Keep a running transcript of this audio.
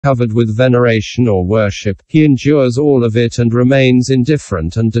covered with veneration or worship, he endures all of it and remains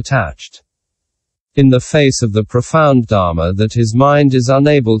indifferent and detached. In the face of the profound Dharma that his mind is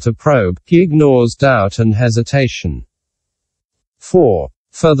unable to probe, he ignores doubt and hesitation. 4.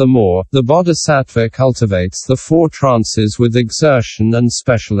 Furthermore, the Bodhisattva cultivates the 4 trances with exertion and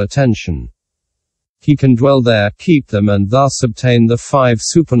special attention. He can dwell there, keep them and thus obtain the 5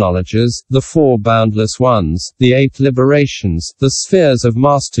 superknowledges, the 4 boundless ones, the 8 liberations, the spheres of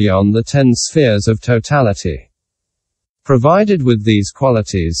mastery on the 10 spheres of totality. Provided with these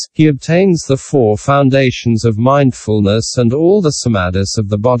qualities, he obtains the 4 foundations of mindfulness and all the samadhis of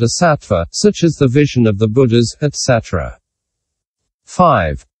the Bodhisattva, such as the vision of the Buddhas, etc.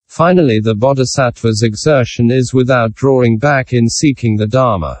 5. Finally, the Bodhisattva's exertion is without drawing back in seeking the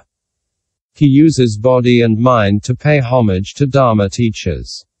Dharma. He uses body and mind to pay homage to Dharma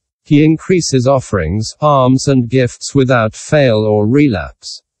teachers. He increases offerings, alms and gifts without fail or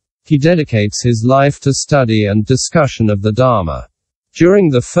relapse. He dedicates his life to study and discussion of the Dharma. During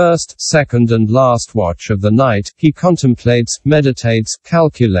the first, second and last watch of the night, he contemplates, meditates,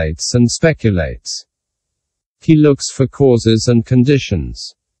 calculates and speculates. He looks for causes and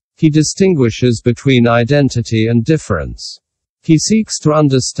conditions. He distinguishes between identity and difference. He seeks to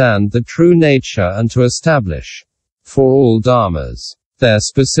understand the true nature and to establish, for all dharmas, their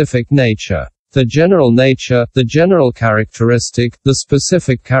specific nature. The general nature, the general characteristic, the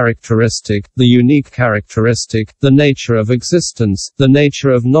specific characteristic, the unique characteristic, the nature of existence, the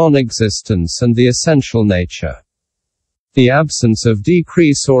nature of non-existence and the essential nature. The absence of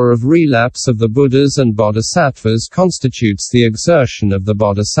decrease or of relapse of the Buddhas and Bodhisattvas constitutes the exertion of the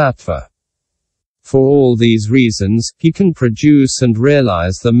Bodhisattva. For all these reasons, he can produce and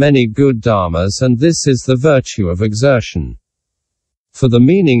realize the many good dharmas, and this is the virtue of exertion. For the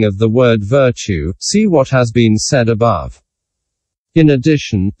meaning of the word virtue, see what has been said above. In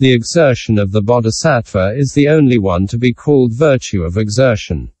addition, the exertion of the Bodhisattva is the only one to be called virtue of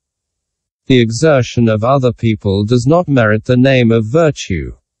exertion. The exertion of other people does not merit the name of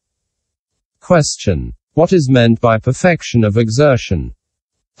virtue. Question: what is meant by perfection of exertion?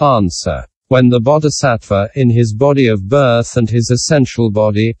 Answer: when the Bodhisattva, in his body of birth and his essential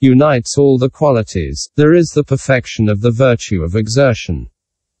body, unites all the qualities, there is the perfection of the virtue of exertion.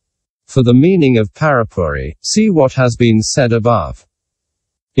 For the meaning of parapuri, see what has been said above.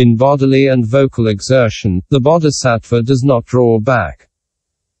 In bodily and vocal exertion, the Bodhisattva does not draw back.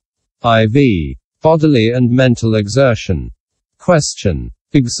 IV. Bodily and mental exertion. Question: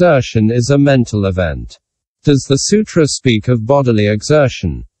 exertion is a mental event. Does the sutra speak of bodily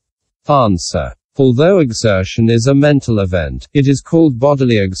exertion? Answer: although exertion is a mental event, it is called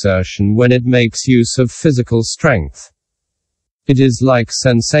bodily exertion when it makes use of physical strength. It is like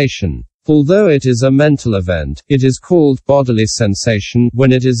sensation. Although it is a mental event, it is called bodily sensation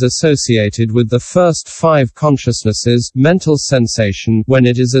when it is associated with the first 5 consciousnesses, mental sensation when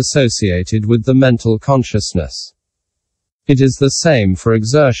it is associated with the mental consciousness. It is the same for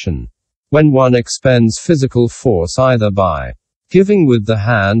exertion. When one expends physical force either by giving with the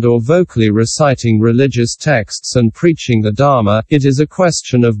hand or vocally reciting religious texts and preaching the Dharma, it is a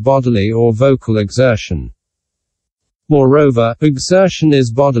question of bodily or vocal exertion. Moreover, exertion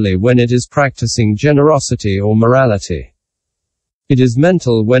is bodily when it is practicing generosity or morality. It is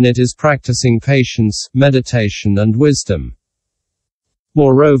mental when it is practicing patience, meditation and wisdom.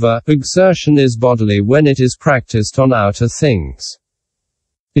 Moreover, exertion is bodily when it is practiced on outer things.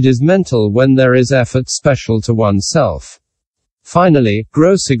 It is mental when there is effort special to oneself. Finally,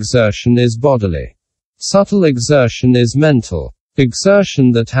 gross exertion is bodily. Subtle exertion is mental.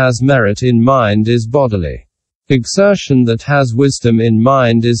 Exertion that has merit in mind is bodily. Exertion that has wisdom in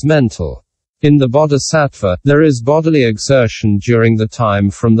mind is mental. In the Bodhisattva, there is bodily exertion during the time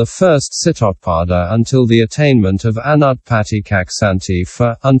from the first Sitotpada until the attainment of Anutpatikaksanti,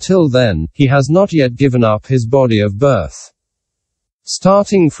 for, until then, he has not yet given up his body of birth.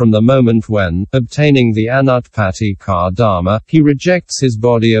 Starting from the moment when, obtaining the Anutpatika Dharma, he rejects his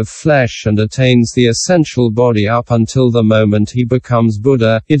body of flesh and attains the essential body up until the moment he becomes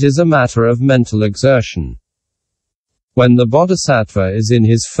Buddha, it is a matter of mental exertion. When the Bodhisattva is in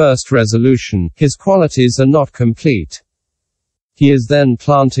his first resolution, his qualities are not complete. He is then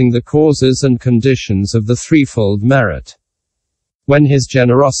planting the causes and conditions of the threefold merit. When his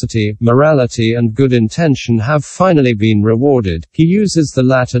generosity, morality and good intention have finally been rewarded, he uses the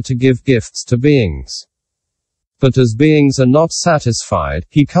latter to give gifts to beings. But as beings are not satisfied,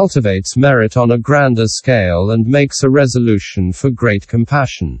 he cultivates merit on a grander scale and makes a resolution for great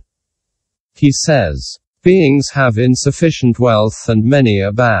compassion. He says, "Beings have insufficient wealth and many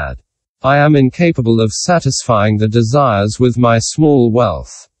are bad. I am incapable of satisfying the desires with my small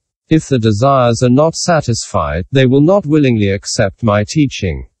wealth. If the desires are not satisfied, they will not willingly accept my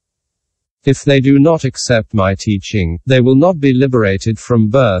teaching. If they do not accept my teaching, they will not be liberated from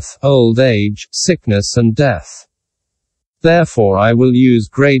birth, old age, sickness and death. Therefore I will use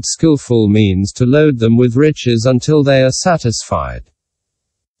great skillful means to load them with riches until they are satisfied.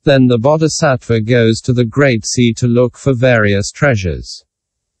 Then the bodhisattva goes to the great sea to look for various treasures.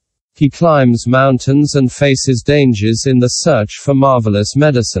 He climbs mountains and faces dangers in the search for marvelous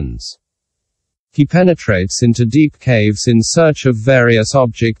medicines. He penetrates into deep caves in search of various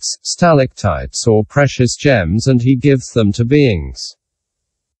objects, stalactites or precious gems, and he gives them to beings.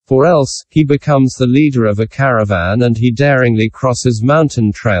 Or else, he becomes the leader of a caravan and he daringly crosses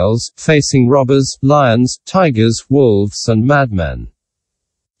mountain trails, facing robbers, lions, tigers, wolves and madmen.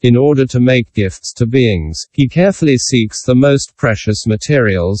 In order to make gifts to beings, he carefully seeks the most precious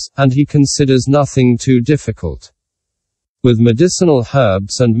materials, and he considers nothing too difficult. With medicinal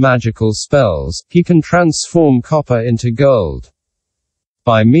herbs and magical spells, he can transform copper into gold.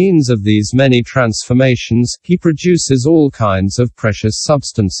 By means of these many transformations, he produces all kinds of precious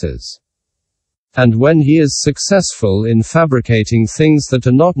substances. And when he is successful in fabricating things that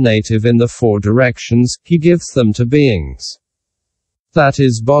are not native in the four directions, he gives them to beings. That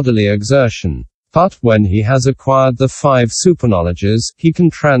is bodily exertion. But, when he has acquired the 5 superknowledges, he can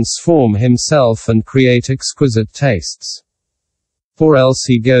transform himself and create exquisite tastes. Or else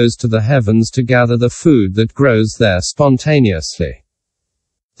he goes to the heavens to gather the food that grows there spontaneously.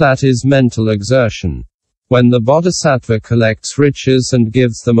 That is mental exertion. When the bodhisattva collects riches and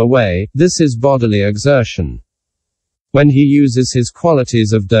gives them away, this is bodily exertion. When he uses his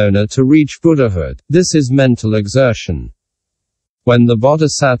qualities of donor to reach Buddhahood, this is mental exertion. When the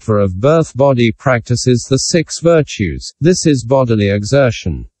bodhisattva of birth body practices the 6 virtues, this is bodily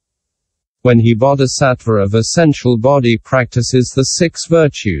exertion. When he bodhisattva of essential body practices the 6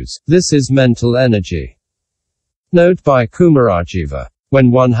 virtues, this is mental energy. Note by KUMÀRAJIVA. When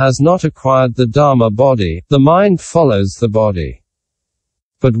one has not acquired the Dharma body, the mind follows the body.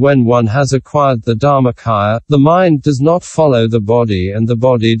 But when one has acquired the Dharmakaya, the mind does not follow the body and the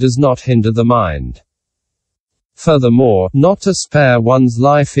body does not hinder the mind. Furthermore, not to spare one's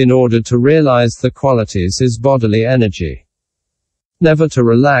life in order to realize the qualities is bodily energy. Never to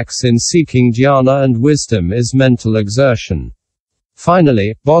relax in seeking jnana and wisdom is mental exertion.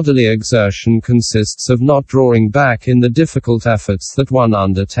 Finally, bodily exertion consists of not drawing back in the difficult efforts that one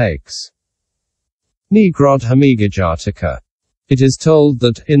undertakes. NÆGÄRJUNA. It is told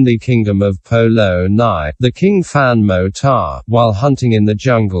that, in the kingdom of Po Lo Nai, the king Fan Mo Ta, while hunting in the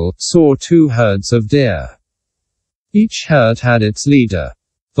jungle, saw 2 herds of deer. Each herd had its leader.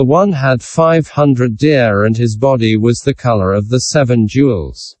 The one had 500 deer and his body was the color of the 7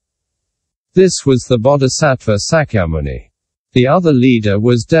 jewels. This was the Bodhisattva Sakyamuni. The other leader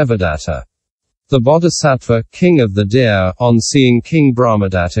was Devadatta. The Bodhisattva, king of the deer, on seeing King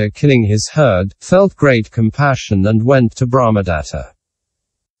Brahmadatta killing his herd, felt great compassion and went to Brahmadatta.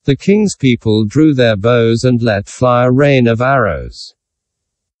 The king's people drew their bows and let fly a rain of arrows.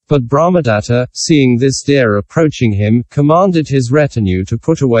 But Brahmadatta, seeing this deer approaching him, commanded his retinue to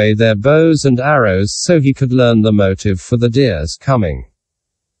put away their bows and arrows so he could learn the motive for the deer's coming.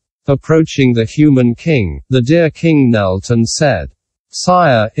 Approaching the human king, the deer king knelt and said,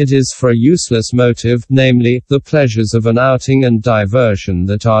 "Sire, it is for a useless motive, namely, the pleasures of an outing and diversion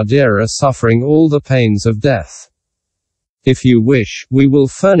that our deer are suffering all the pains of death. If you wish, we will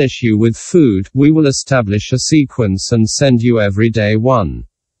furnish you with food, we will establish a sequence and send you every day one.